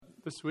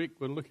This week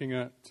we're looking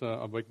at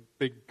a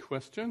big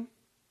question.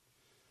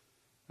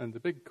 And the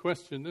big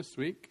question this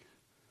week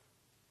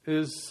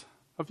is,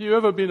 have you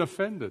ever been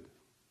offended?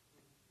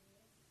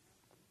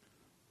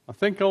 I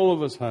think all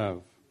of us have.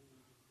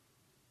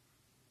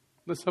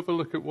 Let's have a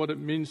look at what it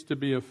means to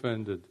be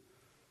offended.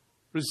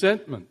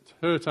 Resentment,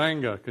 hurt,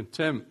 anger,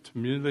 contempt,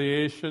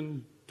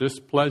 humiliation,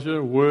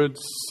 displeasure,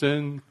 words,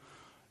 sin.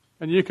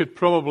 And you could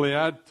probably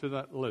add to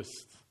that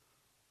list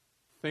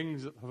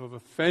things that have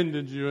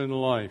offended you in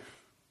life.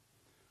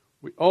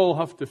 We all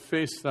have to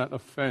face that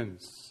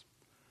offense.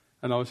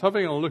 And I was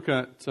having a look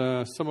at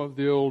some of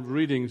the old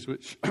readings,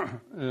 which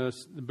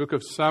the book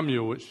of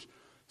Samuel, which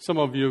some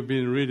of you have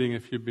been reading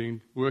if you've been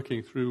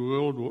working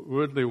through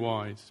Worldly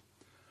Wise.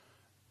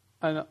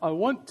 And I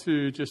want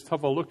to just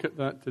have a look at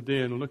that today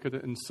and look at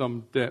it in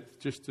some depth,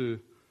 just to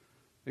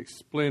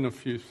explain a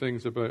few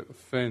things about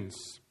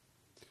offense.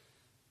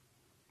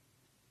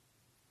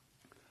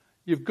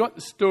 You've got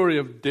the story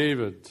of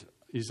David.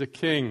 He's a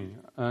king,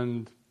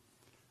 and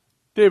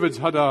David's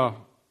had a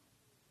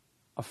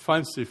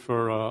fancy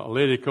for a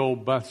lady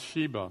called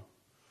Bathsheba.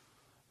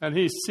 And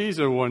he sees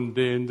her one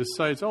day and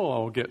decides,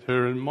 I'll get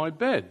her in my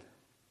bed.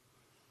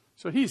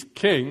 So he's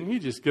king, he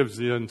just gives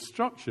the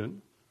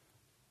instruction,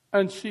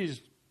 and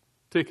she's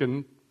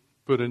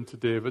put into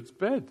David's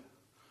bed.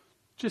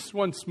 Just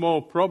one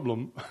small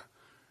problem,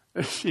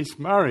 she's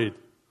married.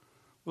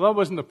 Well, that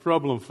wasn't a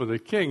problem for the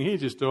king. He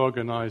just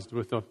organized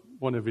with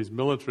one of his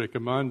military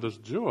commanders,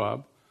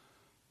 Joab,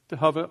 to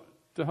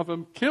have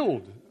him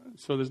killed,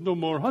 so there's no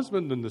more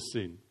husband in the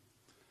scene.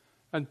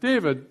 And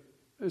David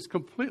is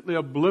completely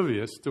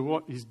oblivious to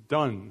what he's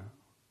done.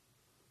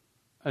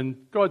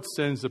 And God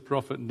sends the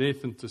prophet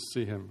Nathan to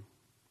see him.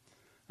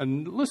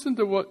 And listen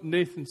to what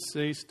Nathan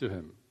says to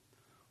him.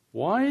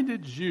 Why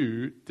did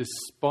you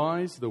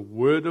despise the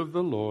word of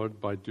the Lord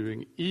by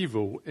doing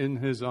evil in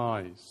his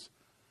eyes?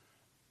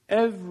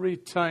 Every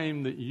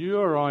time that you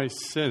or I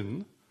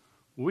sin,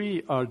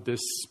 we are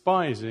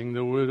despising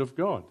the word of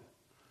God.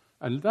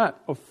 And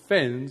that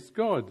offends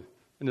God.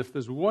 And if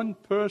there's one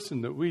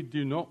person that we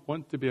do not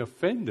want to be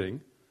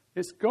offending,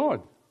 it's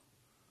God.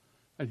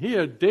 And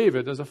here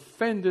David has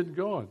offended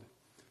God.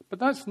 But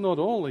that's not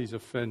all he's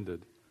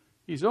offended.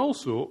 He's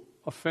also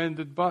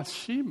offended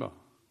Bathsheba.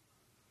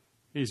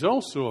 He's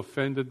also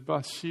offended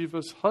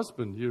Bathsheba's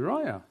husband,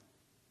 Uriah.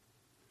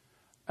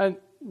 And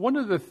one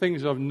of the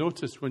things I've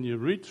noticed when you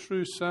read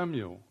through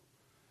Samuel,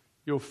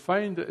 you'll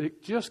find that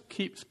it just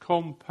keeps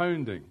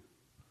compounding.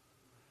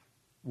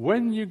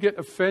 When you get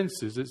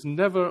offenses, it's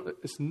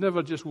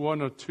never just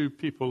one or two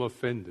people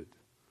offended.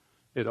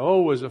 It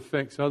always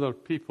affects other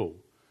people.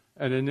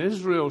 And in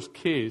Israel's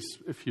case,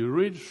 if you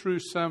read through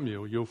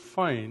Samuel, you'll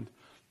find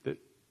that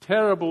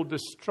terrible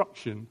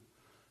destruction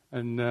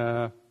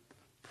and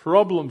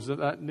problems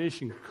that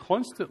nation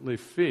constantly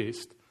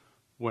faced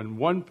when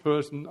one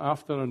person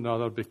after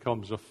another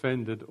becomes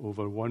offended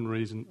over one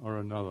reason or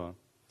another.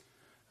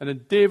 And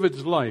in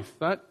David's life,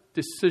 that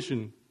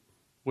decision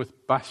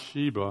with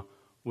Bathsheba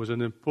was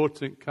an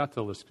important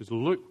catalyst, because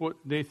look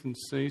what Nathan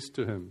says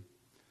to him.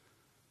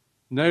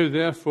 Now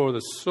therefore the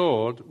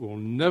sword will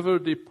never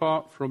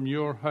depart from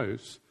your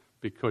house,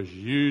 because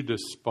you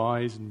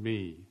despise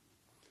me.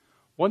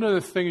 One of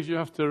the things you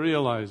have to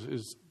realize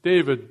is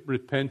David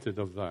repented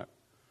of that.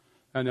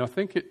 And I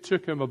think it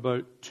took him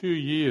about 2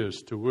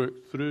 years to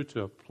work through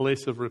to a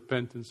place of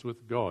repentance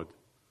with God.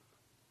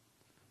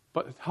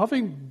 But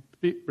having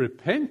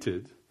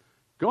repented,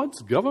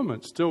 God's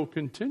government still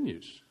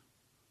continues.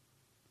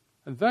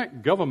 And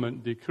that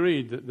government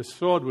decreed that the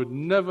sword would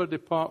never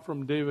depart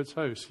from David's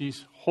house.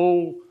 His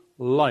whole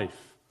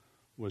life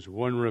was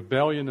one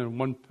rebellion and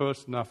one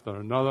person after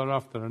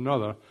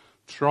another,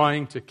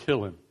 trying to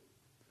kill him,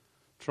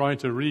 trying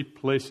to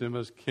replace him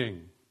as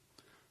king.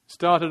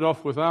 Started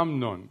off with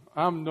Amnon.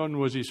 Amnon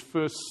was his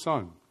first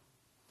son.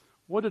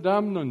 What did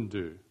Amnon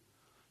do?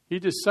 He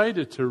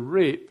decided to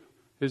rape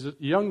his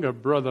younger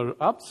brother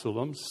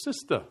Absalom's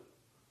sister.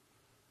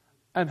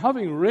 And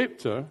having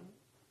raped her,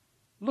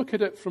 look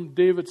at it from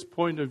David's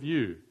point of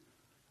view.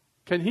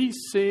 Can he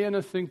say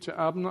anything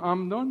to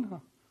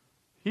Amnon?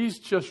 He's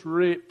just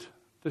raped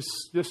this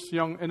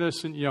young,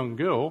 innocent young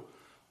girl.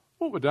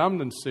 What would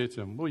Amnon say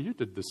to him? Well, you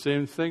did the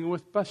same thing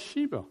with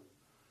Bathsheba.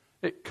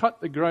 It cut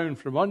the ground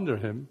from under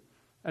him,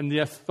 and the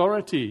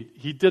authority,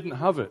 he didn't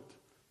have it,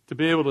 to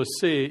be able to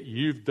say,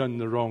 you've done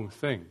the wrong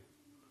thing.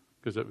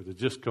 Because it would have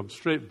just come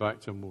straight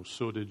back to him, well,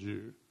 so did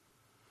you.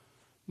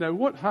 Now,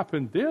 what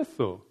happened there,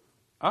 though?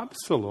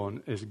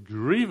 Absalom is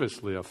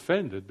grievously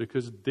offended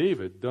because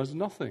David does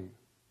nothing.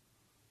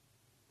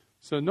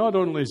 So not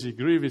only is he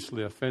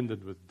grievously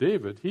offended with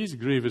David, he's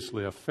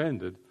grievously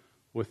offended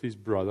with his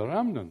brother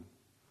Amnon.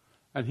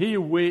 And he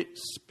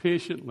waits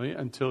patiently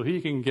until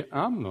he can get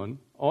Amnon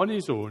on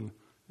his own,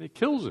 and he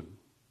kills him.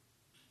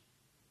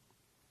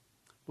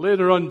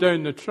 Later on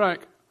down the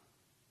track,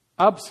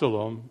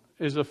 Absalom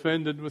is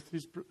offended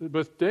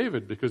with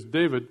David because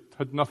David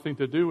had nothing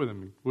to do with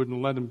him. He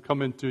wouldn't let him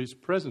come into his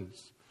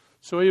presence.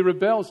 So he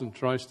rebels and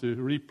tries to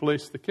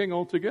replace the king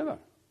altogether.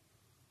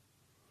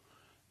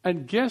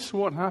 And guess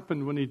what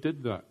happened when he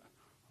did that?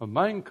 A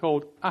man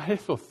called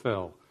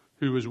Ahithophel,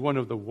 who was one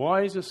of the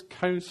wisest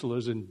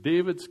counselors in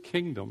David's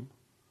kingdom,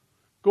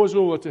 goes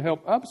over to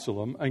help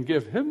Absalom and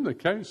give him the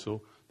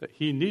counsel that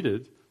he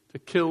needed to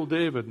kill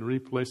David and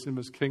replace him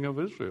as king of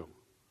Israel.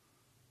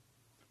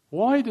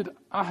 Why did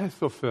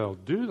Ahithophel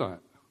do that?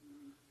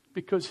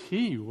 Because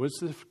he was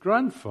the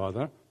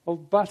grandfather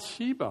of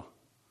Bathsheba.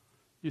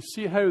 You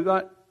see how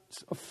that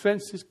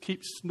offenses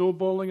keep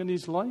snowballing in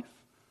his life?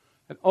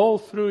 And all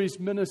through his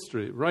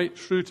ministry, right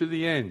through to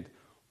the end,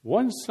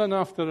 one son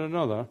after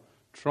another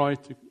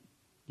tried to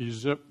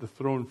usurp the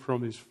throne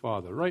from his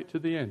father, right to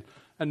the end.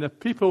 And the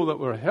people that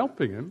were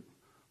helping him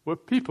were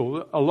people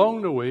that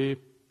along the way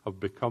have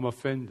become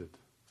offended.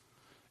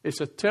 It's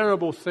a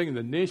terrible thing.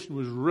 The nation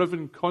was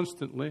riven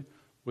constantly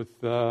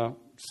with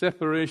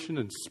separation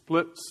and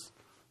splits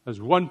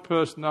as one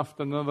person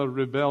after another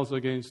rebels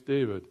against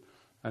David.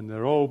 And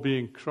they're all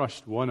being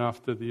crushed one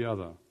after the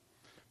other.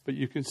 But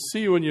you can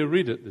see when you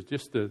read it,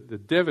 just the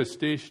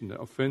devastation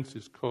that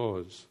offenses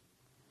cause.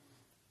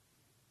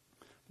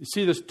 You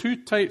see, there's two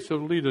types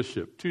of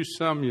leadership. 2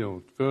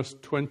 Samuel, verse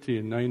 20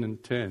 and 9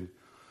 and 10.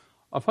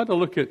 I've had a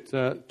look at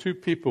two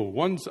people.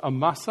 One's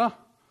Amasa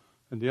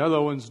and the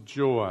other one's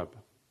Joab.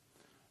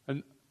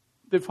 And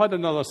they've had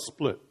another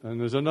split,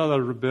 and there's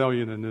another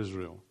rebellion in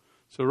Israel.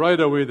 So right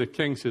away the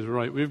king says,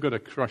 right, we've got to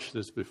crush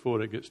this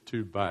before it gets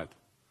too bad.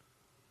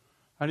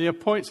 And he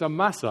appoints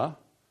Amasa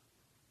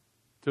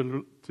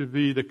to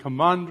be the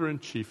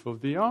commander-in-chief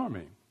of the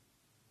army.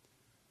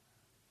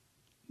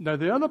 Now,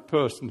 the other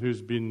person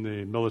who's been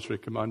the military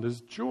commander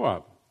is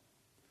Joab.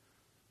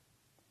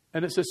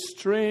 And it's a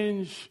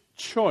strange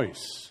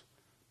choice.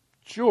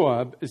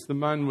 Joab is the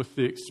man with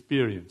the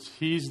experience.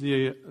 He's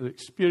the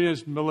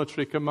experienced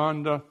military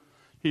commander.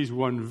 He's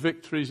won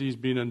victories. He's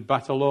been in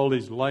battle all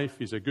his life.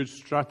 He's a good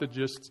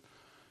strategist.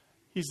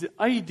 He's the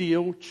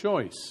ideal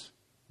choice.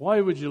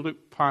 Why would you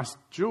look past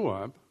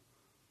Joab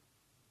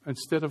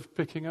instead of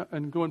picking up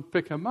and go and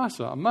pick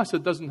Amasa? Amasa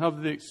doesn't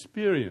have the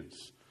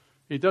experience.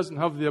 He doesn't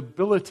have the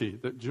ability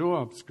that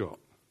Joab's got.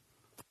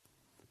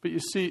 But you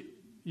see,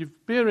 you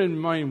bear in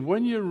mind,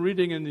 when you're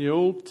reading in the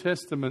Old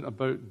Testament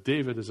about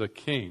David as a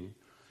king,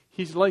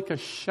 he's like a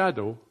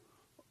shadow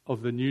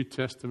of the New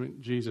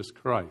Testament Jesus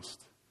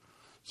Christ.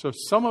 So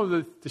some of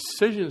the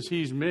decisions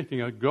he's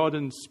making are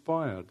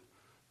God-inspired.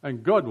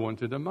 And God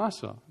wanted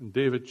Amasa, and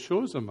David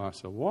chose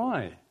Amasa.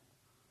 Why?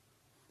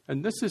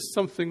 And this is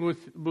something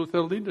with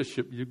a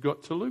leadership you've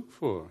got to look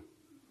for.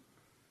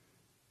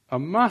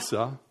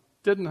 Amasa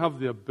didn't have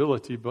the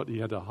ability, but he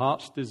had a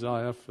heart's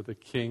desire for the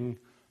king,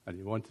 and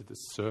he wanted to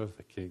serve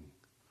the king.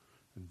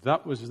 And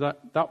that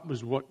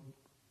was what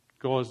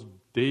caused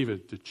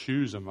David to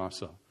choose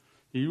Amasa.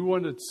 He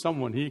wanted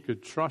someone he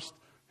could trust,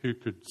 who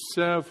could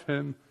serve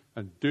him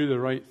and do the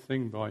right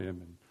thing by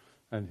him,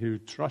 and who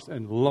trusted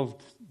and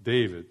loved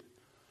David.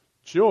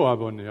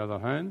 Joab, on the other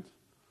hand,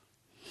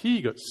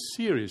 he got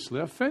seriously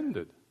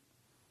offended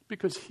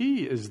because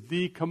he is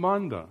the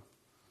commander.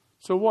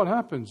 So what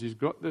happens? He's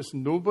got this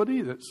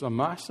nobody that's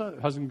Amasa,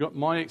 hasn't got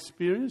my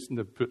experience, and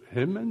they put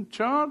him in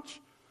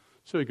charge.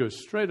 So he goes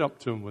straight up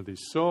to him with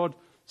his sword,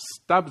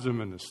 stabs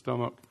him in the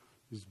stomach.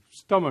 His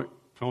stomach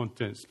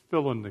contents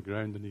spill on the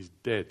ground, and he's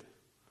dead.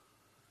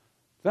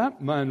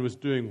 That man was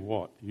doing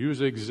what? He was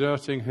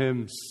exerting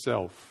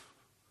himself.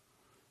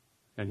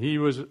 And he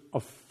was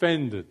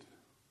offended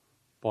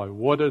by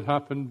what had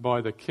happened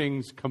by the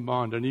king's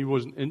command. And he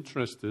wasn't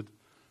interested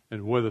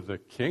in whether the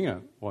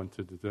king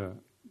wanted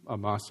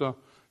Amasa.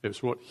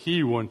 It's what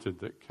he wanted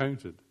that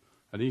counted.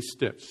 And he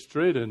stepped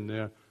straight in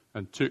there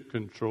and took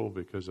control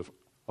because of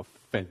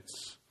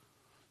offense.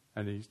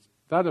 And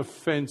that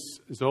offense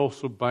is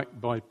also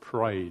backed by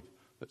pride,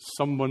 that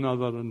someone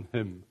other than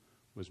him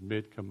was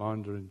made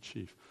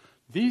commander-in-chief.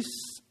 These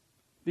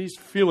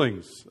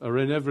feelings are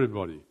in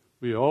everybody.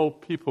 We are all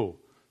people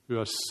who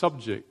are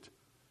subject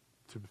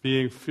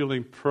to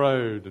feeling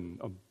proud and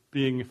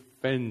being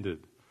offended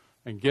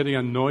and getting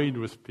annoyed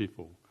with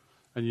people.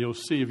 And you'll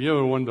see, if you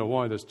ever wonder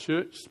why there's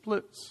church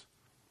splits,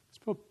 it's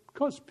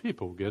because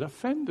people get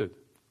offended.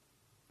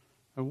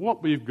 And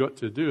what we've got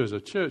to do as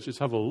a church is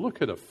have a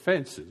look at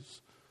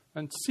offenses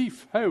and see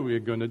how we're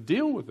going to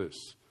deal with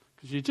this.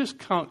 Because you just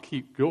can't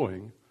keep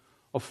going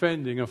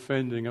offending.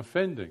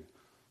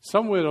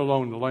 Somewhere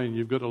along the line,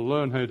 you've got to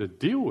learn how to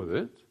deal with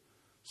it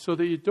so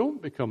that you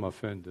don't become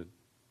offended.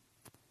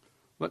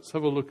 Let's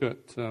have a look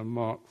at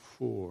Mark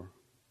 4.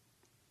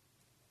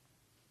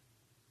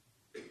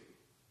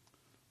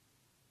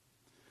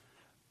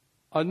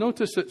 I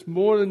notice it's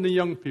more in the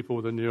young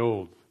people than the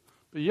old.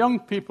 The young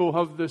people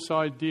have this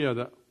idea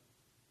that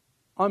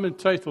I'm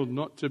entitled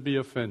not to be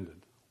offended.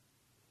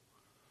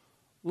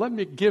 Let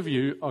me give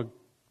you a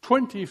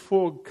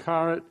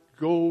 24-karat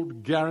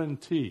gold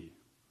guarantee.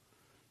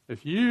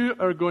 If you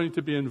are going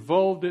to be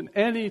involved in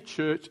any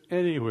church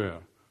anywhere,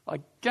 I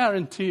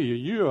guarantee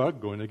you are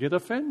going to get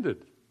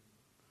offended.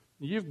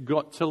 You've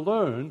got to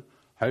learn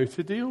how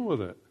to deal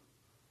with it.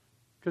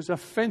 Because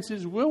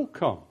offenses will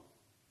come.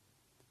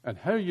 And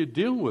how you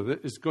deal with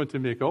it is going to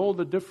make all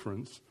the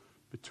difference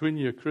between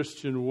your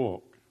Christian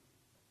walk.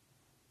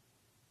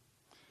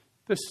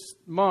 This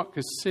Mark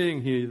is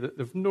saying here that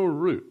they've no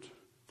root.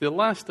 They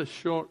last a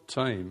short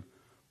time,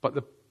 but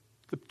the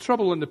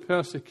trouble and the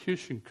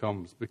persecution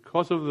comes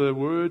because of the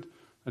word,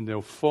 and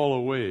they'll fall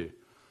away.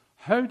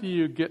 How do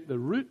you get the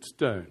roots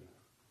down?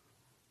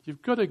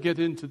 You've got to get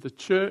into the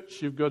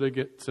church, you've got to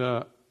get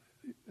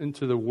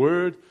into the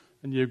word,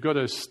 and you've got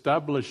to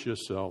establish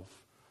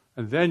yourself.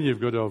 And then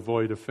you've got to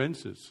avoid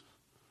offenses.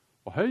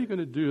 Well, how are you going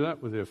to do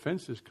that with the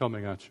offenses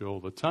coming at you all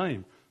the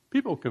time?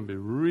 People can be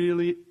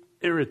really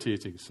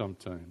irritating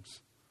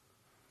sometimes.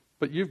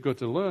 But you've got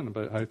to learn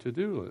about how to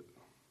do it.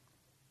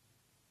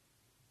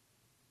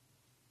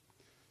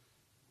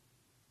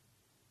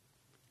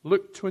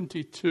 Luke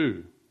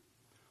 22.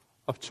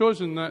 I've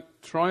chosen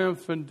that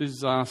triumph and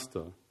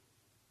disaster.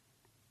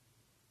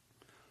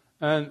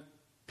 And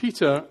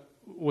Peter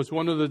was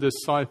one of the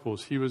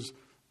disciples.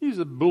 He's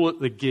a bull at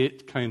the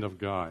gate kind of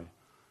guy.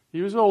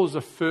 He was always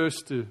the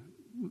first to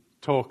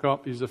talk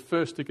up. He's the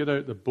first to get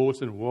out the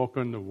boat and walk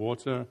on the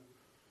water.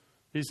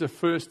 He's the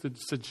first to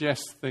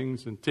suggest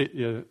things and take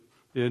the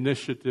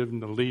initiative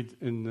and the lead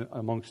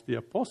amongst the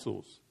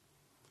apostles.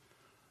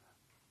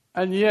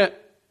 And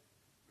yet,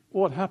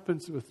 what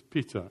happens with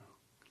Peter?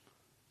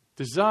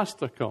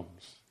 Disaster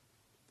comes.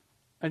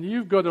 And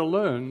you've got to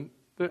learn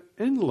that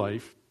in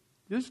life,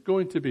 there's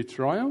going to be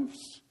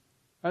triumphs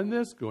and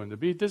there's going to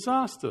be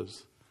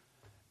disasters.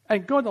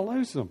 And God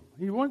allows them.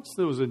 He wants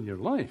those in your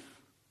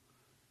life.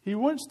 He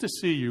wants to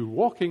see you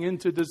walking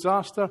into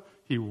disaster.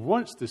 He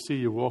wants to see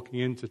you walking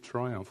into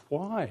triumph.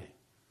 Why?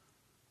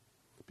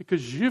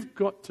 Because you've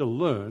got to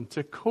learn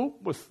to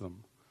cope with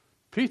them.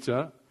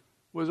 Peter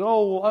was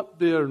all up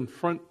there in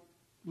front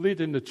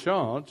leading the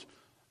charge,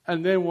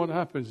 and then what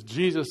happens?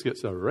 Jesus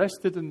gets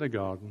arrested in the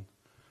garden.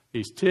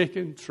 He's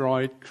taken,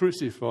 tried,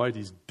 crucified.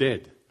 He's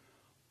dead.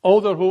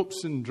 All their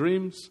hopes and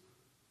dreams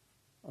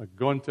are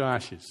gone to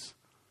ashes.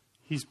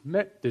 He's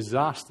met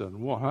disaster,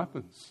 and what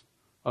happens?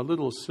 A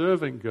little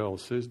servant girl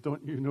says,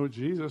 "Don't you know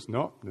Jesus?"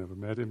 "No, never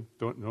met him.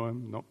 Don't know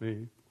him. Not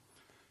me."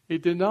 He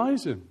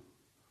denies him.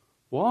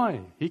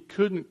 Why? He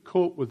couldn't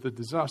cope with the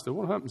disaster.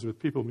 What happens with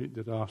people meet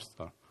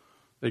disaster?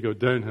 They go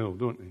downhill,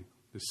 don't they?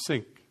 They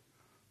sink.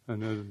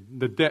 And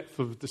the depth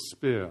of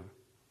despair.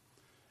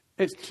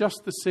 It's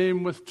just the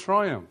same with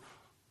triumph.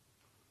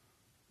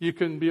 You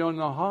can be on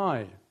a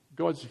high.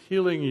 God's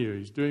healing you.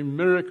 He's doing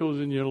miracles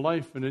in your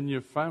life and in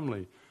your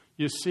family.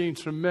 You're seeing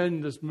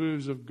tremendous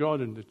moves of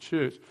God in the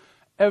church.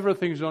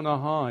 Everything's on a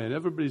high, and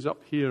everybody's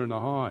up here on a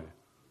high.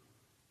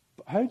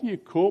 But how do you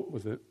cope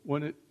with it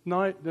when at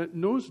night that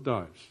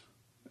nosedives?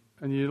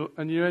 And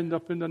you end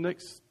up in the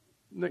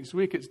next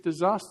week, it's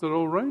disaster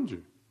all around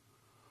you.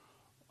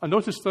 I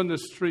noticed on the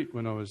street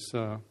when I was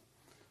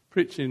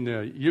preaching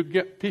there, you'd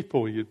get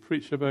people, you'd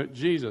preach about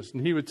Jesus,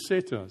 and he would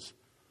say to us,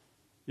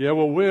 "Yeah,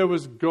 well, where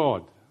was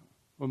God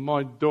when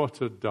my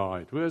daughter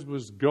died? Where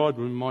was God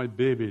when my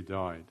baby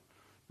died?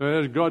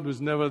 Well, God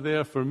was never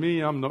there for me.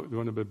 I'm not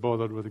going to be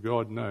bothered with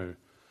God now."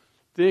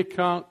 They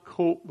can't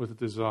cope with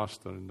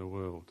disaster in the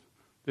world.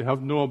 They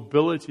have no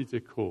ability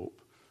to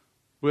cope,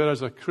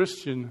 whereas a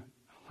Christian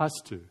has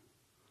to.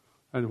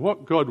 And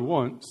what God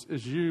wants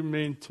is you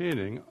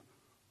maintaining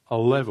a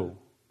level.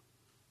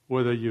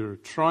 Whether you're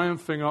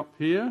triumphing up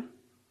here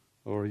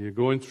or you're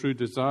going through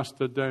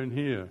disaster down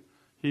here,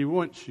 he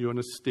wants you on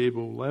a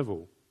stable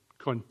level,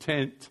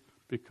 content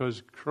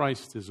because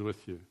Christ is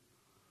with you.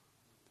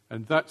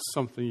 And that's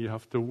something you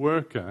have to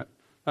work at.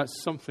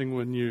 That's something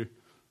when you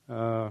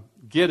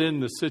get in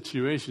the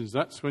situations,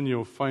 that's when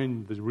you'll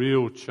find the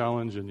real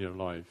challenge in your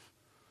life.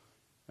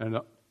 And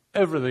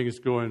everything is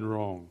going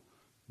wrong.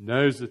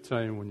 Now's the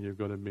time when you've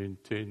got to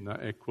maintain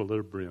that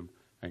equilibrium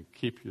and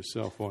keep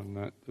yourself on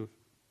that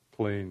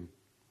plane.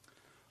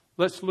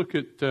 Let's look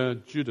at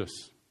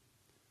Judas.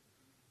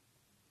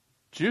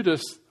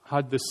 Judas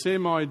had the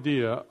same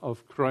idea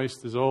of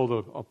Christ as all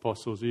the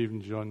apostles,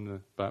 even John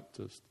the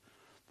Baptist.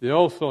 They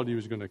all thought he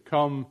was going to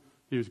come,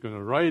 he was going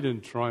to ride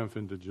in triumph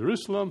into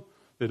Jerusalem,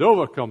 they'd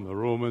overcome the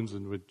Romans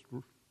and would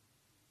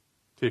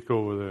take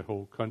over the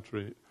whole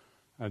country,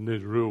 and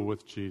they'd rule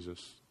with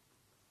Jesus.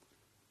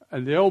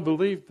 And they all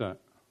believed that.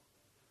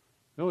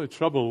 The only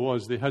trouble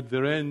was they had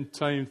their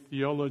end-time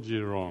theology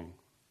wrong.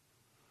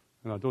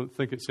 And I don't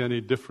think it's any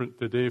different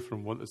today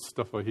from what the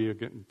stuff I hear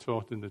getting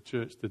taught in the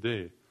church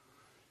today.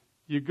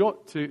 You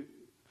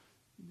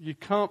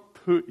can't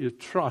put your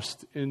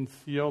trust in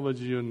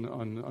theology on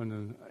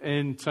an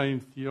end-time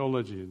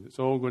theology, and it's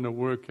all going to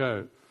work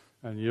out,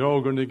 and you're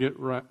all going to get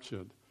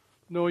raptured.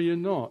 No, you're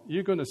not.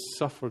 You're going to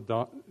suffer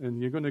that,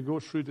 and you're going to go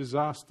through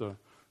disaster,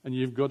 and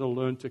you've got to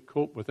learn to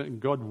cope with it, and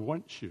God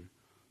wants you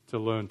to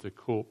learn to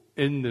cope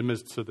in the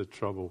midst of the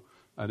trouble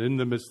and in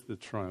the midst of the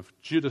triumph.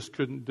 Judas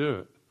couldn't do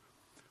it.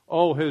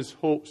 All his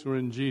hopes were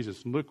in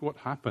Jesus, and look what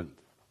happened.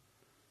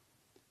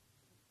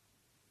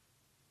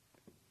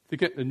 They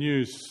get the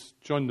news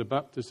John the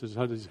Baptist has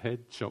had his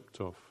head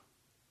chopped off.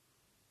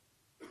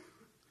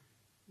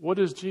 What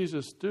does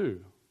Jesus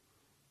do?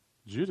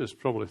 Judas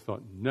probably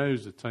thought,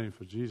 now's the time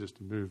for Jesus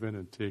to move in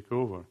and take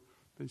over.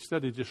 But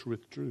instead he just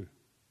withdrew.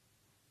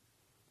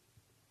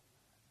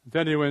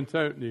 Then he went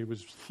out and he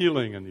was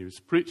healing and he was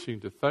preaching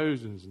to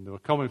thousands, and they were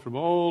coming from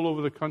all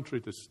over the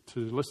country to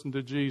listen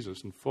to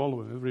Jesus and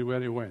follow him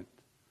everywhere he went.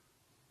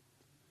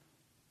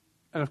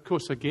 And of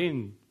course,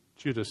 again,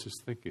 Judas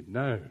is thinking,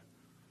 now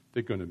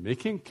they're going to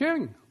make him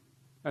king.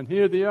 And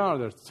here they are,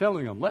 they're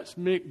telling him, let's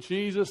make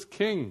Jesus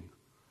king.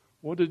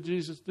 What did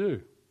Jesus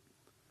do?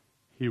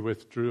 He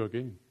withdrew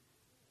again.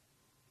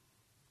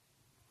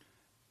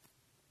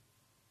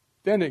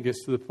 Then it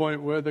gets to the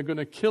point where they're going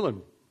to kill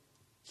him.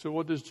 So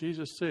what does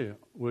Jesus say?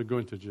 We're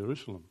going to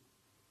Jerusalem.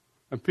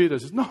 And Peter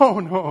says, no,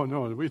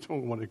 we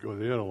don't want to go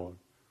there, Lord.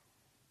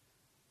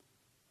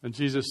 And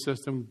Jesus says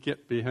to him,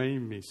 get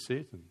behind me,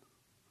 Satan.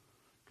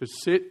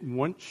 Because Satan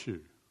wants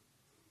you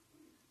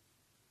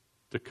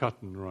to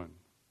cut and run.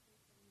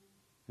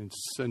 And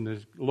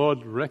the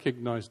Lord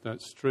recognized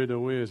that straight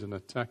away as an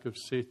attack of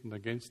Satan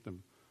against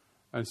him.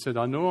 And said,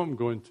 I know I'm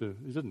going to,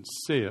 he didn't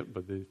say it,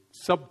 but the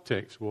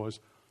subtext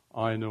was,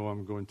 I know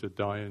I'm going to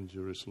die in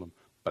Jerusalem.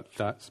 But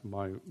that's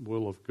my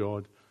will of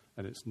God.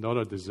 And it's not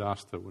a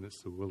disaster when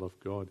it's the will of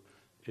God.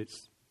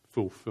 It's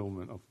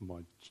fulfillment of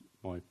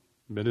my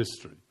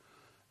ministry.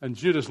 And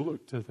Judas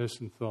looked at this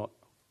and thought,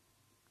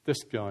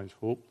 this guy's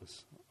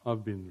hopeless.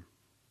 I've been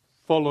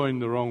following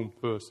the wrong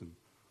person.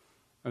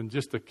 And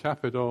just to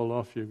cap it all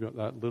off, you've got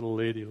that little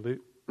lady,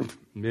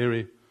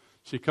 Mary.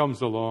 She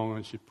comes along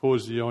and she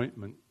pours the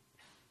ointment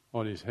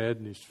on his head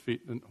and his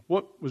feet. And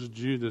what was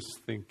Judas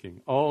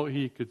thinking? All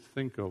he could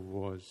think of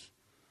was,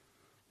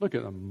 look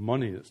at the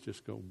money that's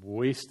just got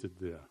wasted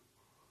there.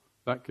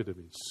 That could have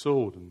been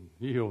sold, and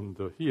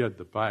he had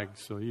the bag,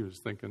 so he was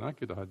thinking, I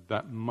could have had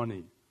that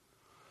money.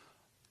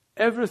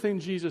 Everything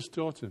Jesus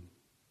taught him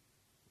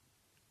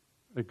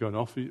had gone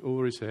off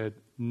over his head.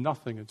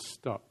 Nothing had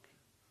stuck.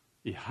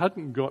 He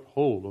hadn't got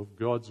hold of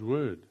God's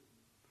word.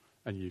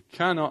 And you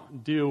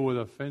cannot deal with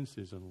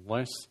offenses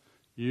unless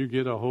you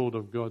get a hold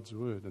of God's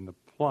word and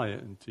apply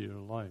it into your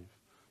life.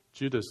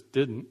 Judas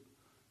didn't,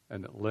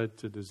 and it led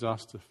to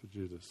disaster for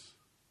Judas.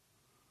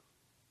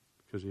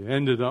 Because he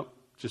ended up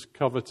just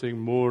coveting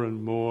more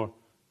and more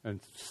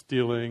and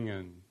stealing,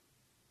 and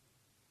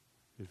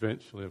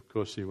eventually, of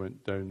course, he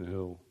went down the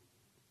hill.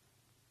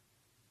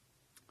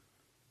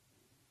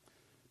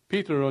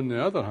 Peter, on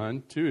the other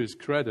hand, to his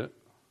credit,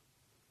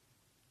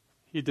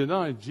 he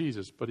denied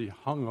Jesus, but he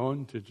hung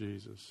on to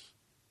Jesus.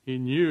 He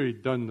knew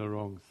he'd done the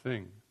wrong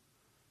thing,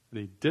 and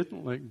he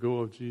didn't let go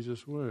of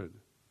Jesus' word.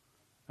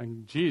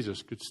 And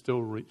Jesus could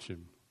still reach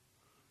him.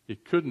 He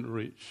couldn't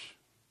reach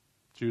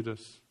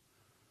Judas.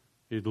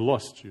 He'd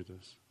lost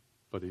Judas,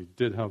 but he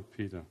did have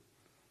Peter.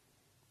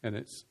 And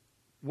it's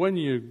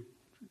when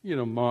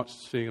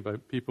Mark's saying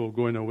about people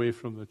going away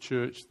from the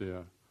church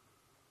there,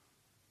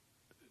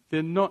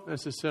 they're not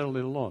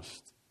necessarily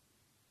lost.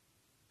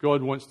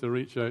 God wants to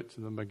reach out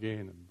to them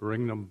again and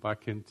bring them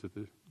back into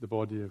the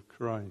body of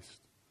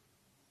Christ.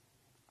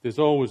 There's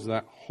always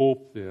that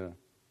hope there.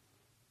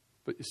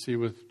 But you see,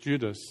 with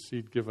Judas,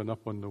 he'd given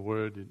up on the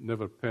word. He'd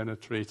never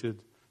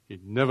penetrated.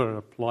 He'd never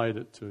applied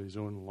it to his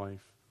own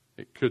life.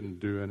 It couldn't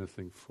do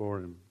anything for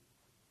him.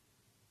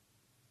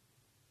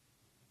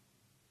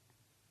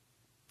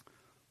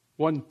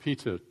 1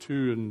 Peter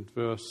 2 and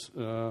verse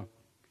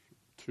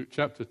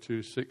chapter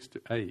 2, 6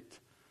 to 8.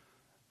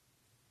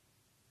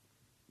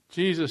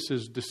 Jesus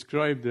is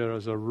described there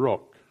as a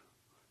rock.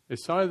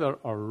 It's either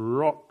a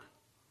rock,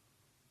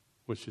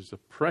 which is a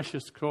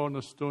precious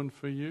cornerstone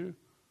for you,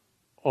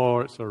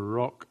 or it's a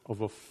rock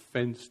of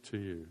offense to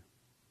you.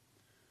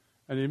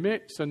 And he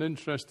makes an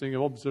interesting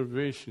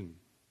observation.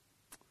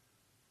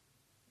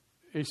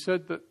 He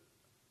said that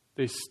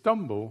they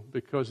stumble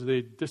because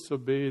they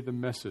disobey the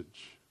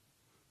message.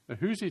 Now,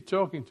 who's he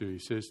talking to? He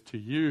says, to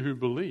you who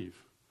believe.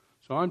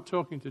 So I'm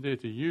talking today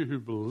to you who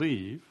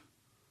believe,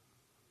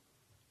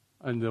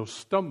 and they'll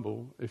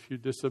stumble if you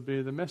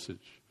disobey the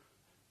message.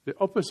 The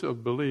opposite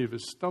of believe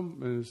is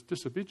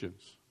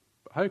disobedience.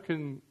 But how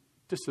can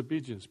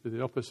disobedience be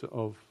the opposite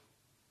of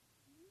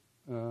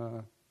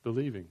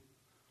believing?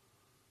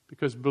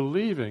 Because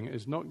believing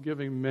is not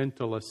giving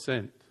mental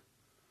assent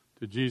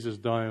to Jesus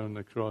dying on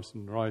the cross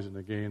and rising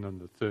again on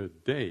the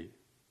third day.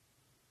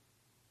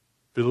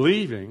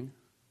 Believing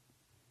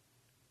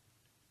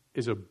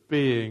is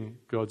obeying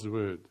God's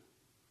word.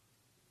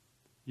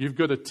 You've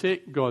got to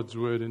take God's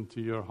word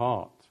into your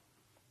heart.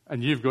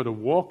 And you've got to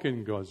walk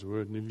in God's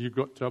word. And you've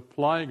got to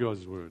apply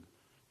God's word.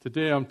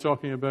 Today I'm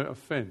talking about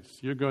offense.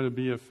 You're going to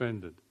be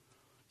offended.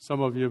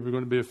 Some of you are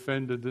going to be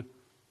offended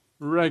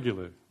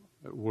regularly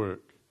at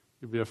work.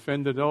 You'll be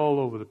offended all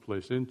over the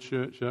place. In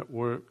church, at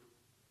work,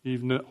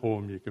 even at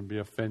home, you can be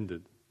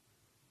offended.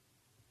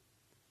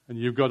 And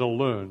you've got to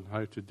learn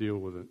how to deal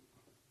with it.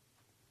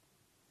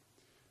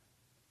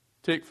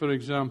 Take, for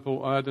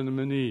example, Adam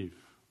and Eve.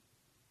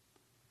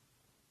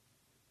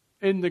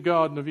 In the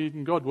Garden of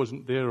Eden, God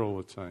wasn't there all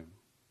the time.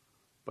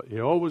 But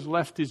he always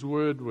left his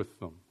word with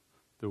them.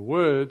 The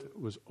word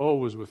was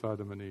always with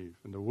Adam and Eve.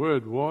 And the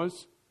word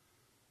was,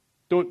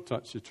 don't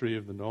touch the tree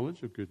of the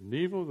knowledge of good and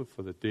evil,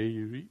 for the day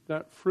you eat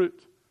that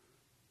fruit,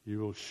 you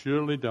will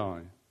surely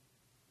die.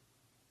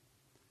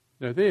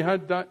 Now, they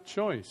had that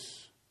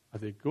choice. Are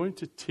they going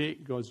to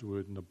take God's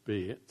word and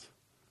obey it?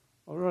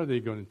 Or are they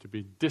going to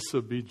be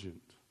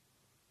disobedient?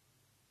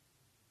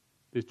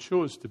 They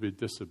chose to be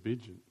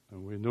disobedient,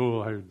 and we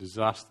know how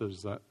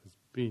disastrous that has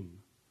been.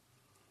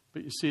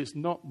 But you see, it's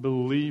not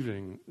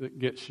believing that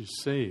gets you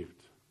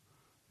saved.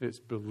 It's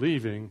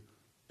believing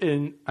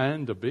in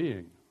and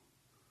obeying.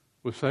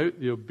 Without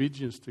the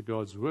obedience to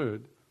God's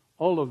word,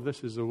 all of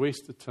this is a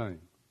waste of time.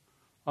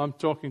 I'm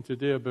talking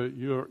today about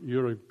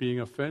you're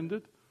being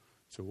offended.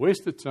 It's a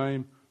waste of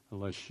time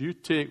unless you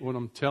take what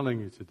I'm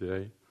telling you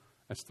today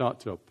and start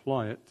to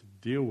apply it to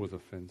deal with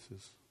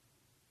offenses.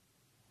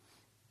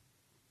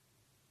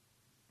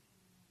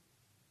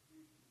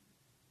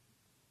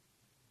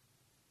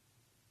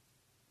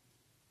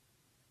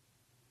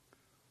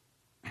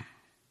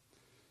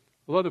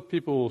 A lot of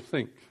people will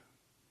think,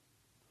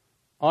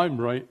 I'm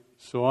right,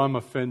 so I'm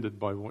offended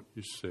by what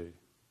you say.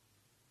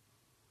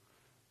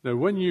 Now,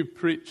 when you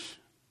preach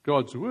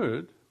God's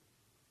word,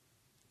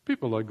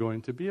 people are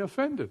going to be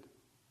offended.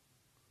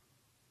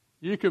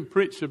 You can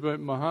preach about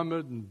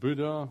Muhammad and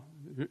Buddha,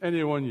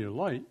 anyone you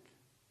like,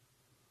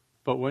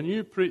 but when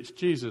you preach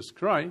Jesus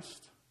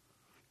Christ,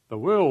 the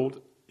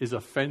world is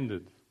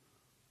offended.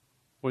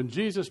 When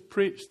Jesus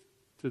preached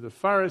to the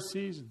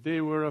Pharisees, they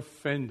were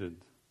offended.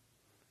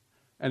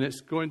 And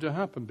it's going to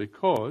happen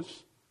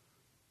because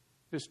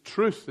it's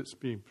truth that's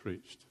being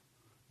preached.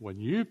 When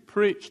you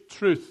preach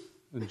truth,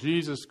 and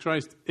Jesus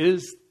Christ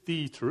is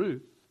the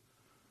truth,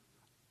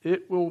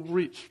 it will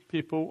reach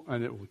people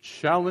and it will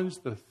challenge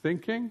their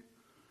thinking,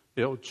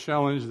 it will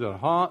challenge their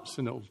hearts,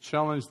 and it will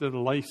challenge their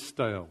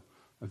lifestyle.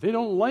 If they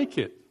don't like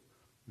it,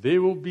 they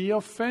will be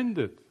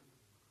offended.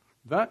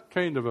 That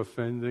kind of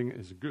offending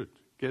is good.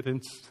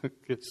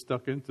 Get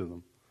stuck into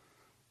them.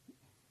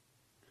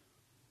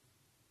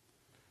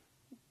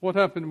 What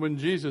happened when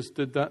Jesus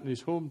did that in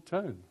his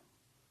hometown?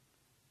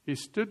 He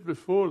stood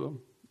before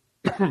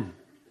them,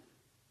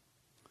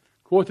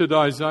 quoted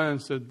Isaiah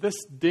and said,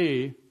 "This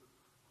day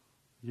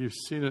you've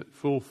seen it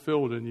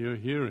fulfilled in your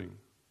hearing."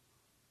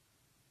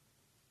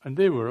 And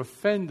they were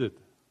offended.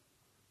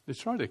 They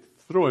tried to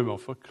throw him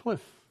off a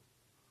cliff.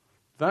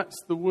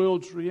 That's the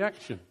world's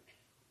reaction.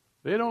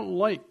 They don't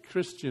like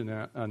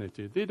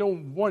Christianity. They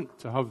don't want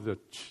to have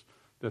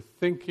their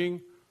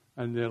thinking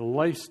and their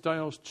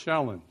lifestyles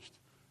challenged.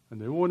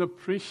 And they won't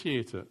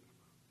appreciate it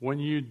when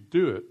you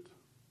do it.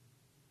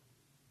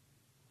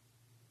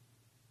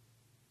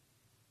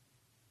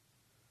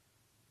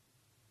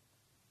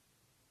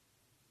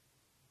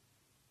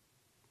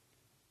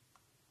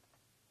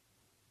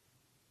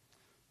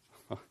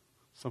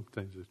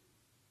 Sometimes it's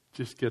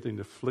just getting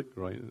the flick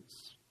right.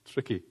 It's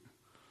tricky.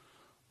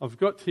 I've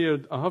got here,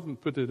 I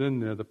haven't put it in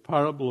there, the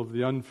parable of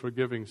the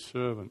unforgiving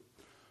servant.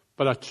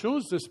 But I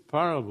chose this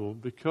parable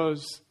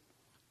because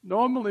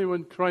normally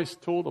when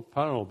Christ told a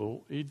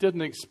parable, he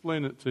didn't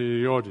explain it to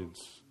the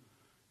audience.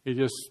 He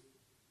just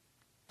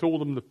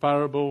told them the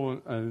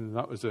parable and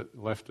that was it,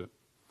 left it.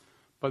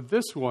 But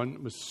this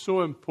one was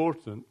so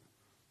important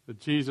that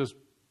Jesus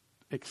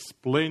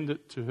explained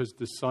it to his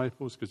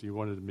disciples because he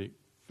wanted to make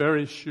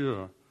very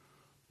sure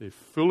they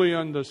fully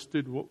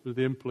understood what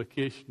the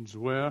implications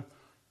were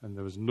and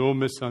there was no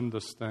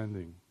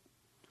misunderstanding.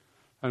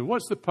 And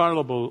what's the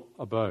parable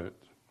about?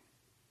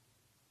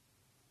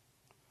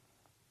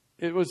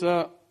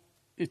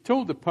 He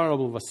told the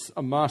parable of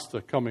a master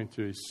coming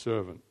to his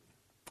servant.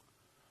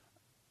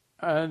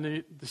 And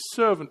the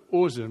servant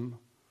owes him,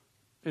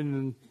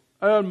 in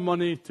our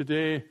money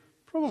today,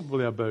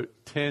 probably about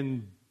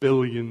 $10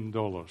 billion.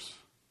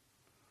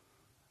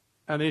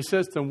 And he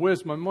says to him,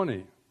 "Where's my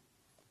money?"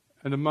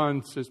 And the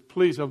man says,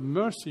 "Please have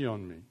mercy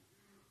on me.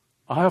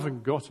 I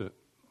haven't got it.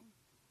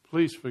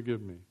 Please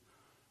forgive me."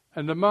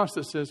 And the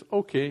master says,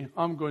 "Okay,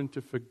 I'm going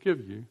to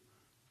forgive you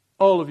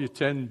all of your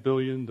 $10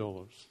 billion.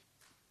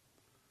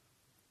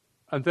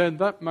 And then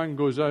that man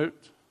goes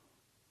out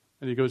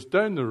and he goes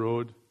down the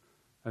road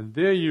and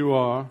there you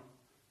are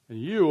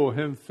and you owe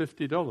him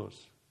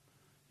 $50.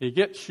 He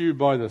gets you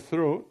by the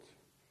throat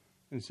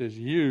and says,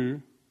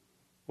 "You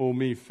owe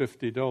me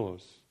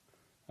 $50.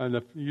 And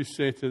if you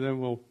say to them,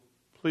 "Well,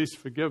 please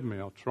forgive me.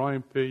 I'll try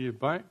and pay you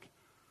back.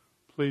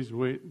 Please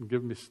wait and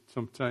give me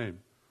some time."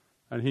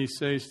 And he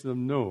says to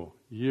them, "No,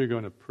 you're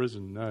going to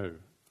prison now."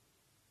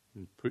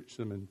 And puts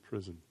them in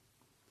prison.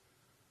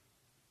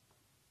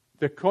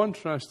 The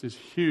contrast is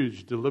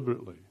huge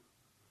deliberately.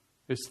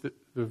 It's that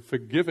the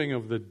forgiving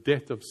of the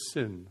debt of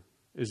sin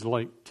is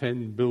like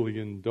 $10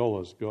 billion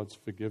God's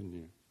forgiven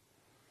you.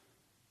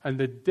 And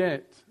the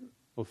debt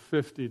of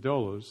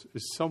 $50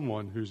 is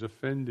someone who's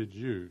offended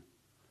you.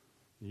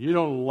 You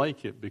don't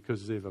like it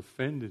because they've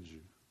offended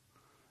you.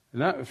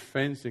 And that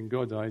offense in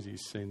God's eyes,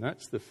 he's saying,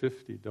 that's the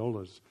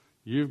 $50.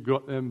 You've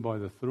got them by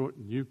the throat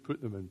and you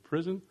put them in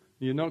prison.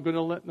 You're not going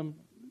to let them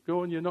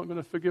go and you're not going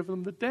to forgive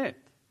them the debt.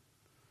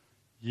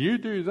 You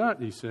do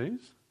that, he says,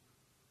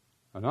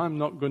 and I'm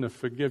not going to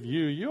forgive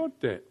you your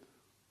debt.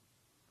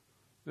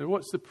 Now,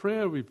 what's the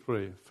prayer we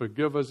pray?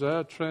 Forgive us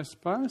our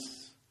trespass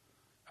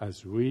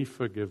as we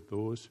forgive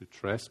those who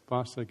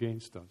trespass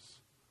against us.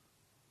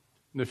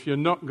 And if you're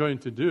not going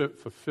to do it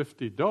for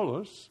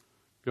 $50,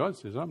 God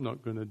says, I'm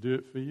not going to do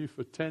it for you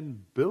for $10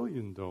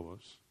 billion.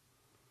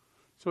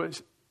 So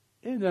it's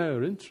in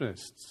our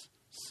interests.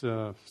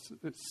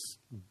 It's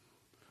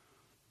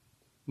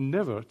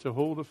never to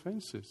hold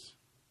offences.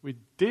 We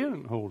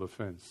daren't hold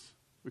offence.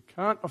 We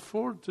can't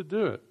afford to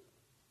do it.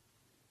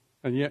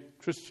 And yet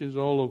Christians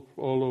all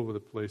over the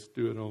place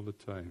do it all the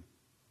time.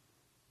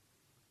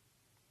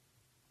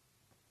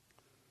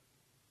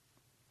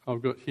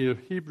 I've got here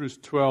Hebrews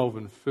 12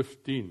 and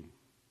 15.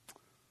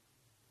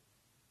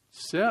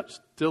 Search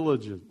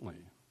diligently,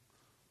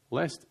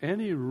 lest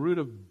any root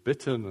of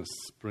bitterness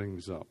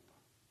springs up,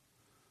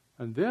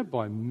 and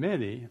thereby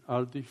many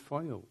are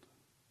defiled.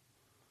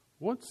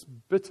 What's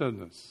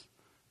bitterness?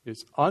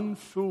 It's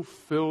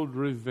unfulfilled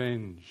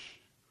revenge.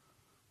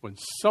 When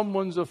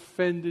someone's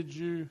offended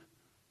you,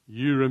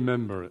 you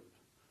remember it.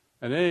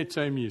 And any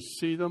time you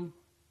see them,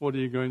 what are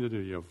you going to do?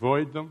 You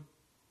avoid them?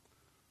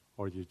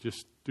 Or you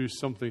just do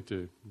something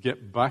to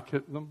get back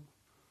at them?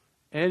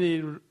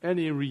 Any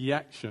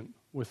reaction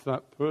with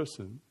that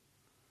person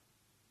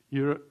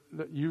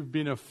that you've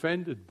been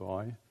offended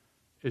by,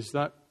 is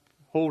that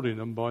holding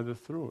them by the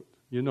throat?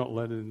 You're not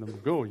letting them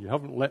go. You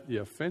haven't let the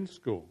offense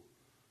go.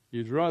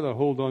 You'd rather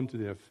hold on to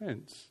the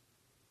offense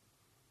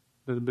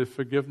than be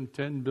forgiven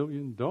 $10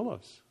 billion.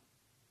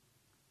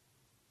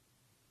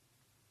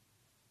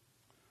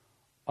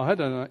 I had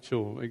an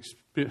actual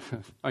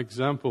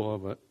example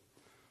of it.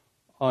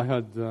 I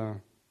had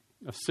a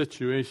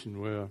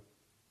situation where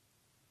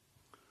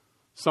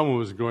someone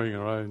was going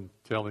around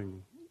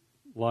telling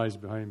lies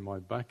behind my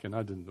back, and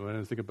I didn't know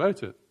anything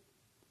about it.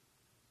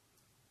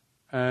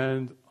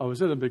 And I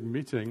was at a big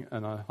meeting,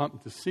 and I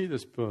happened to see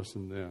this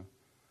person there.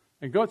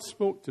 And God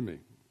spoke to me.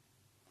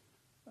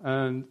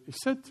 And he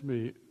said to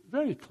me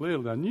very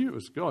clearly, I knew it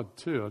was God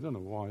too, I don't know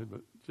why,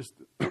 but just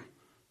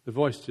the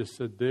voice just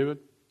said, David,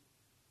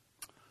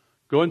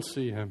 go and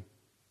see him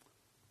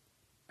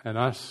and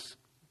ask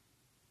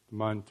the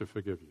man to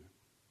forgive you.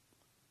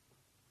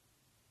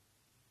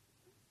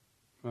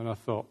 And I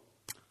thought,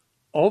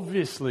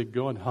 obviously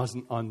God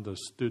hasn't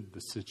understood the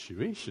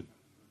situation.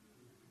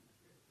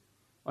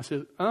 I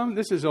said,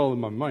 this is all in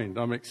my mind.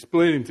 I'm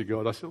explaining to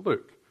God. I said,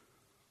 look,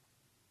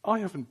 I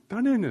haven't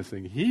done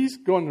anything. He's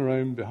gone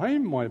around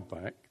behind my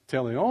back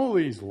telling all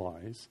these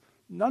lies.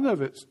 None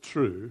of it's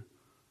true.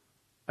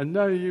 And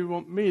now you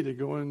want me to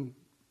go and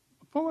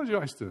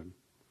apologize to him.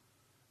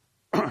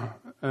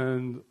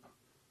 And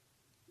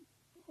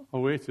I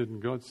waited,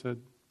 and God said,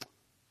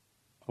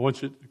 I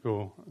want you to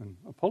go and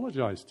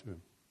apologize to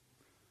him.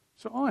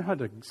 So I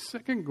had a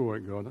second go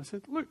at God. I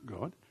said, look,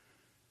 God,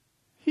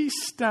 he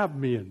stabbed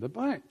me in the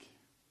back.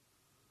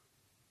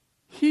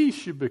 He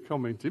should be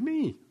coming to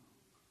me,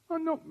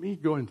 and not me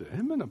going to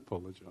him and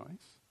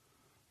apologize.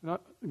 And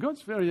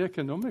God's very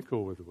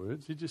economical with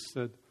words. He just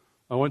said,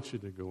 I want you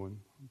to go and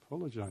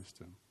apologize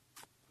to him.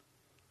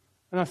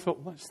 And I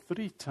thought, that's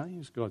 3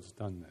 times God's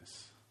done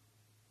this.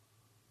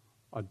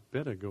 I'd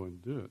better go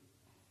and do it.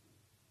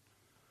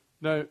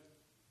 Now,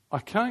 I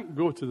can't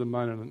go to the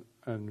man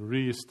and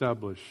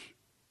re-establish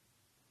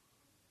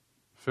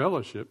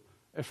fellowship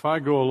if I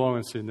go along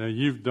and say, now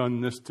you've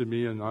done this to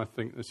me and I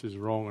think this is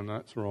wrong and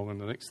that's wrong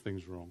and the next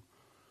thing's wrong.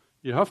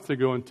 You have to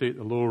go and take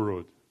the low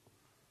road.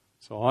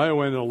 So I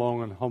went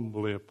along and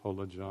humbly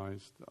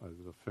apologized. I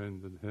had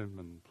offended him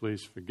and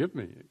please forgive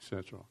me,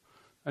 etc.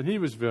 And he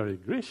was very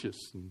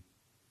gracious and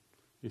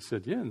he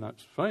said, yeah,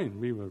 that's fine.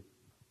 We were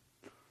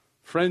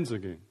friends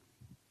again.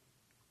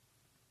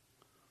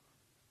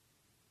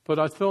 But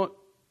I thought,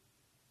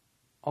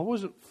 I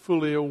wasn't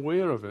fully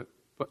aware of it,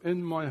 but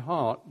in my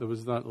heart there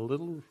was that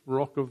little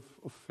rock of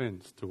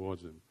offense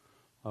towards him.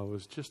 I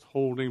was just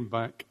holding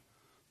back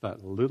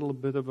that little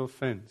bit of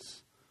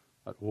offense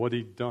at what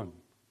he'd done.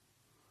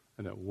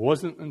 And it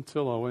wasn't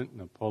until I went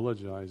and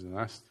apologized and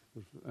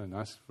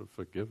asked for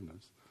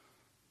forgiveness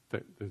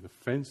that the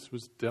offense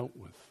was dealt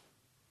with.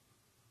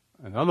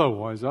 And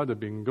otherwise, I'd have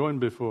been going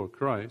before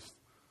Christ,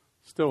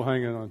 still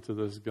hanging on to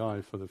this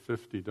guy for the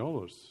 $50.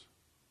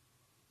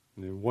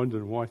 And then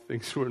wondering why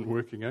things weren't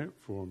working out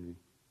for me.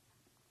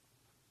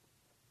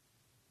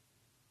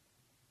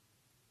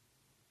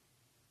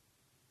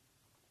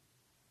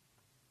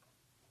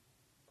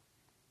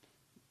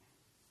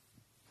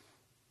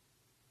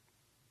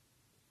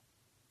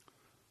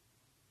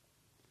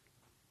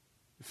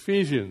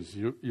 Ephesians,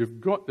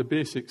 you've got the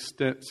basic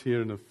steps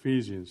here in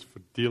Ephesians for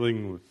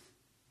dealing with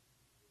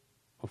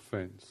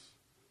offense.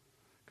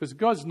 Because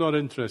God's not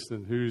interested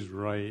in who's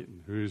right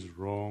and who's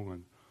wrong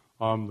and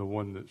I'm the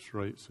one that's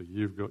right, so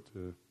you've got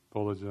to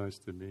apologize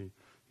to me.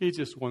 He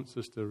just wants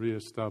us to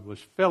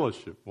reestablish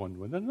fellowship one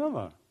with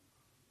another.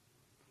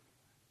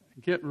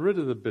 Get rid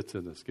of the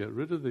bitterness, get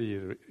rid of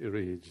the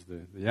rage,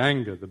 the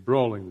anger, the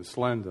brawling, the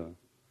slander,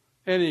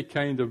 any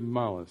kind of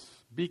malice.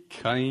 Be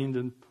kind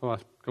and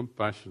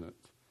compassionate,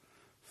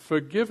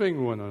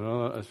 forgiving one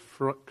another as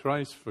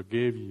Christ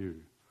forgave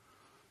you.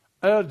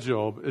 Our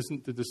job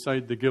isn't to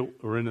decide the guilt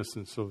or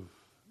innocence of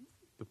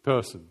the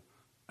person.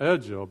 Our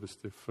job is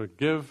to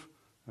forgive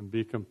and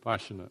be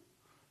compassionate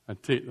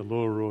and take the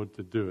low road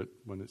to do it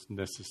when it's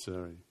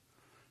necessary.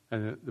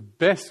 And the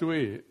best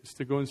way is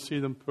to go and see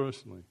them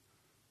personally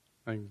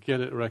and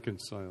get it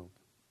reconciled.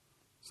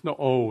 It's not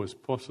always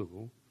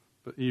possible,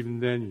 but even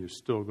then you've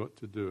still got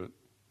to do it.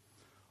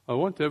 I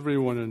want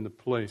everyone in the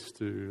place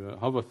to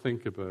have a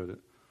think about it.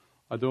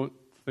 I don't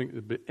think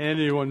there'd be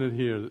anyone in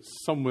here that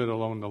somewhere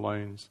along the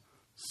lines,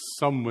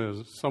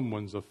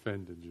 someone's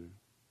offended you.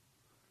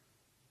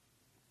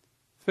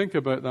 Think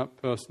about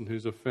that person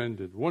who's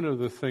offended. One of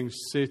the things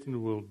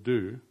Satan will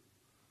do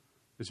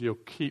is he'll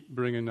keep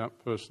bringing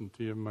that person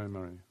to your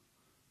memory.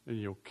 And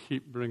you'll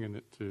keep bringing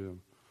it to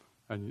them.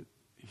 And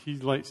he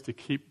likes to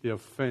keep the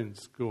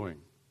offense going.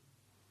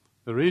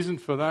 The reason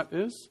for that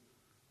is,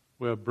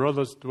 where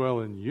brothers dwell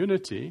in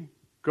unity,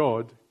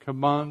 God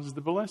commands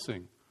the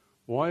blessing.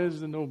 Why is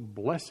there no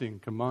blessing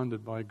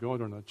commanded by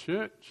God on a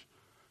church?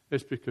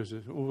 It's because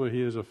over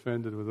here is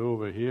offended with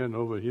over here, and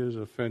over here is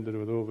offended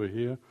with over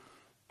here.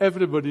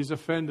 Everybody's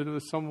offended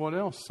with someone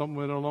else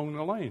somewhere along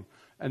the line.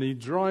 And he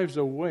drives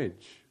a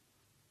wedge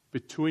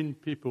between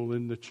people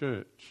in the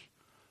church.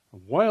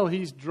 And while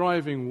he's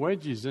driving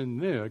wedges in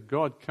there,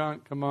 God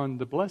can't command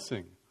the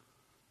blessing.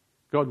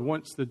 God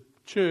wants the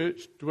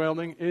church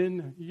dwelling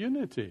in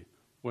unity.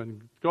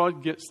 When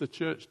God gets the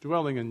church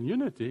dwelling in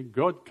unity,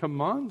 God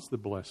commands the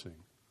blessing.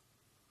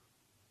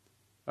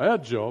 Our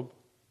job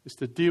is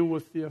to deal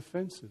with the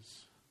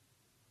offenses.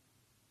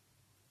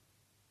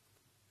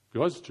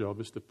 God's job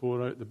is to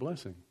pour out the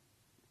blessing.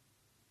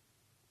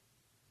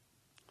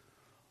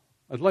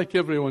 I'd like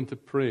everyone to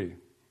pray. And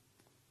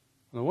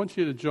I want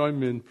you to join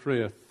me in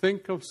prayer.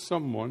 Think of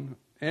someone,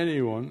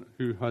 anyone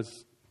who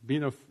has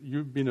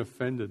you've been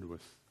offended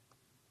with.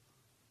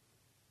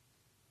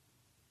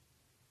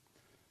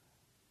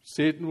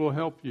 Satan will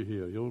help you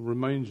here. He'll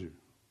remind you.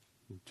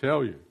 He'll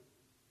tell you.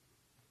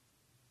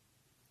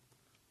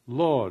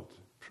 Lord,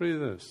 pray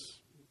this.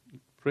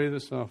 Pray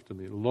this after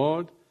me.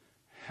 Lord,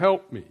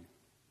 help me.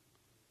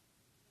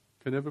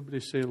 Can everybody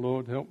say,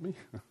 Lord, help me?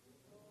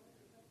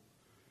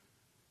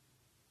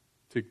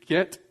 To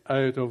get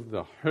out of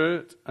the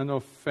hurt and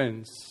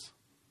offense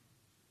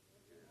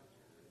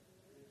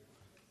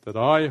that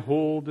I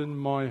hold in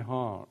my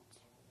heart.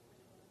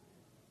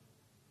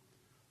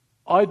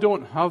 I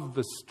don't have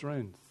the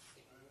strength.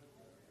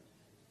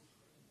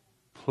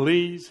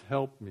 Please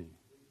help me.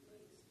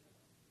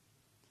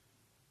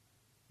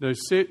 Now,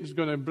 Satan's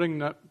going to bring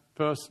that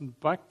person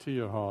back to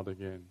your heart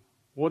again.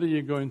 What are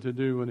you going to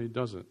do when he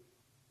does it?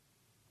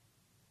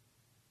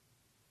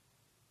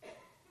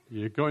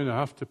 You're going to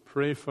have to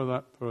pray for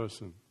that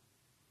person.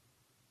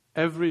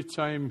 Every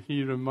time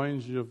he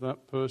reminds you of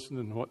that person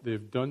and what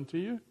they've done to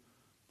you,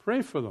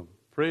 pray for them.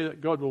 Pray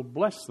that God will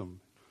bless them.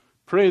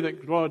 Pray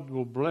that God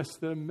will bless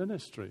their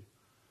ministry.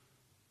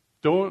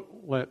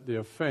 Don't let the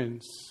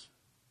offense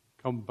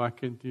come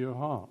back into your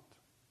heart.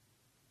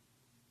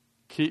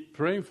 Keep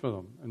praying for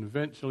them, and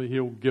eventually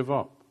he'll give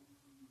up.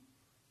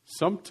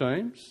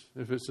 Sometimes,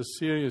 if it's a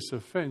serious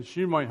offense,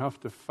 you might have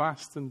to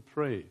fast and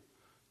pray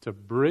to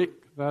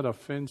break that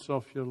offense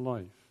off your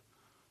life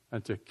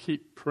and to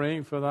keep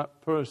praying for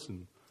that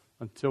person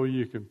until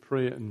you can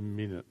pray it and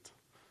mean it.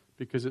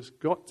 Because it's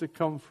got to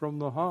come from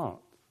the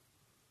heart.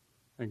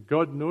 And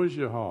God knows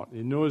your heart.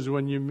 He knows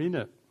when you mean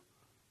it.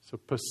 So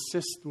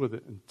persist with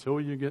it until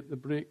you get the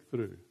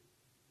breakthrough.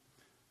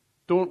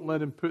 Don't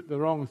let him put the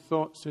wrong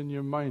thoughts in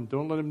your mind.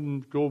 Don't let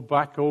him go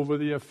back over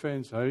the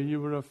offense, how you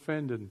were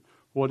offended,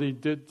 what he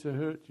did to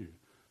hurt you.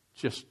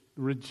 Just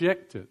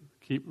reject it.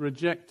 Keep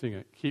rejecting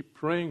it. Keep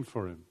praying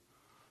for him.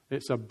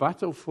 It's a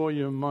battle for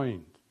your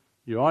mind.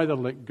 You either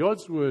let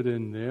God's word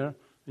in there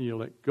and you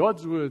let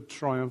God's word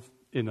triumph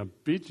in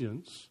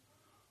obedience,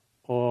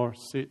 or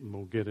Satan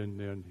will get in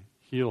there and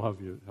he'll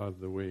have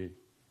the way.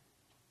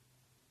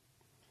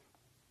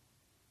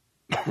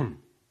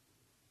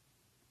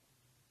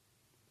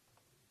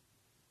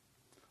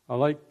 I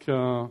like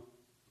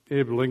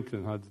Abe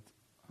Lincoln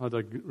had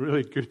a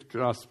really good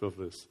grasp of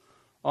this.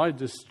 I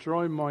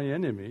destroy my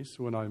enemies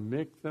when I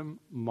make them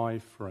my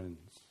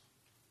friends.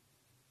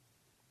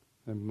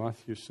 And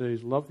Matthew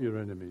says, love your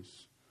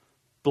enemies.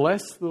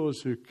 Bless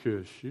those who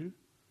curse you.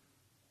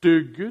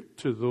 Do good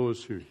to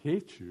those who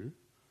hate you.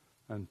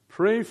 And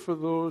pray for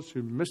those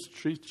who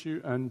mistreat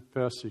you and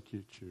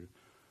persecute you.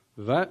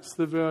 That's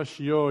the verse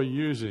you're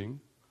using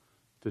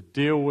to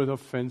deal with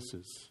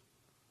offenses.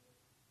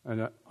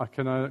 And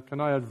can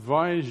I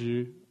advise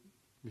you,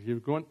 if you're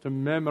going to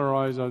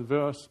memorize a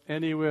verse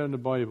anywhere in the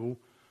Bible,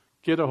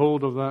 get a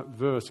hold of that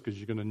verse because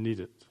you're going to need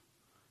it.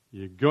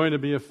 You're going to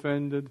be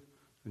offended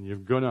and you're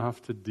going to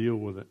have to deal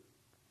with it.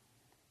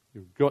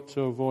 You've got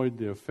to avoid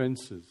the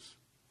offenses.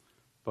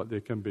 But they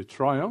can be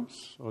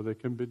triumphs or they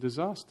can be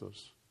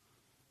disasters.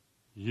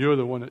 You're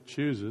the one that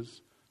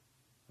chooses.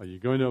 Are you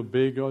going to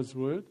obey God's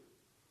word?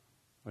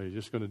 Or are you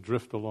just going to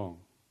drift along?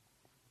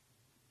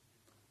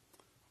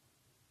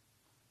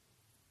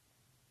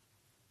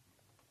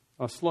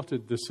 I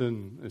slotted this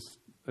in.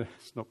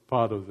 It's not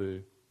part of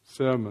the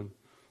sermon.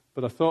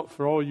 But I thought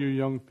for all you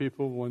young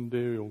people, one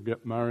day you'll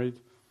get married.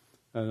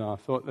 And I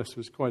thought this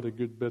was quite a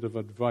good bit of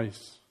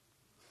advice.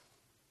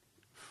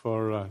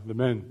 for the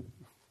men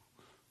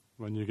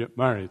when you get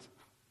married.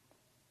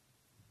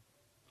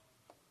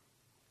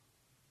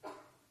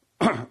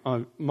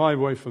 My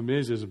wife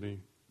amazes me.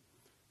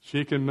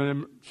 She can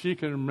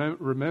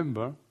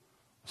remember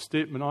a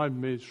statement I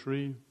made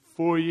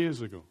 4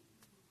 years ago.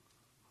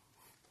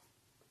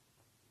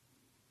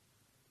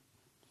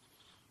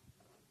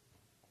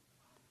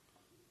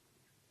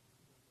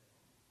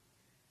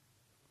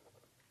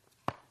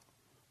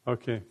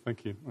 Okay,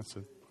 thank you. That's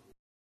it.